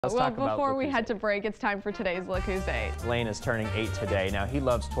Well, before we head to break, it's time for today's Look Who's 8. Lane is turning 8 today. Now, he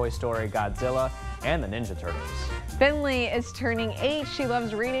loves Toy Story, Godzilla, and the Ninja Turtles. Finley is turning 8. She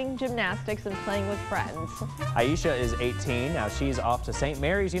loves reading, gymnastics, and playing with friends. Aisha is 18. Now, she's off to St.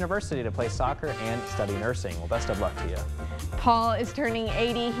 Mary's University to play soccer and study nursing. Well, best of luck to you. Paul is turning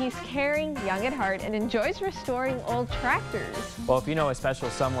 80. He's caring, young at heart, and enjoys restoring old tractors. Well, if you know a special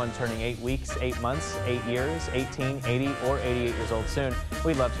someone turning 8 weeks, 8 months, 8 years, 18, 80, or 88 years old soon,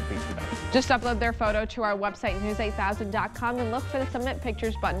 we'd love to feature them. Just upload their photo to our website, news8000.com, and look for the Submit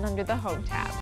Pictures button under the Home tab.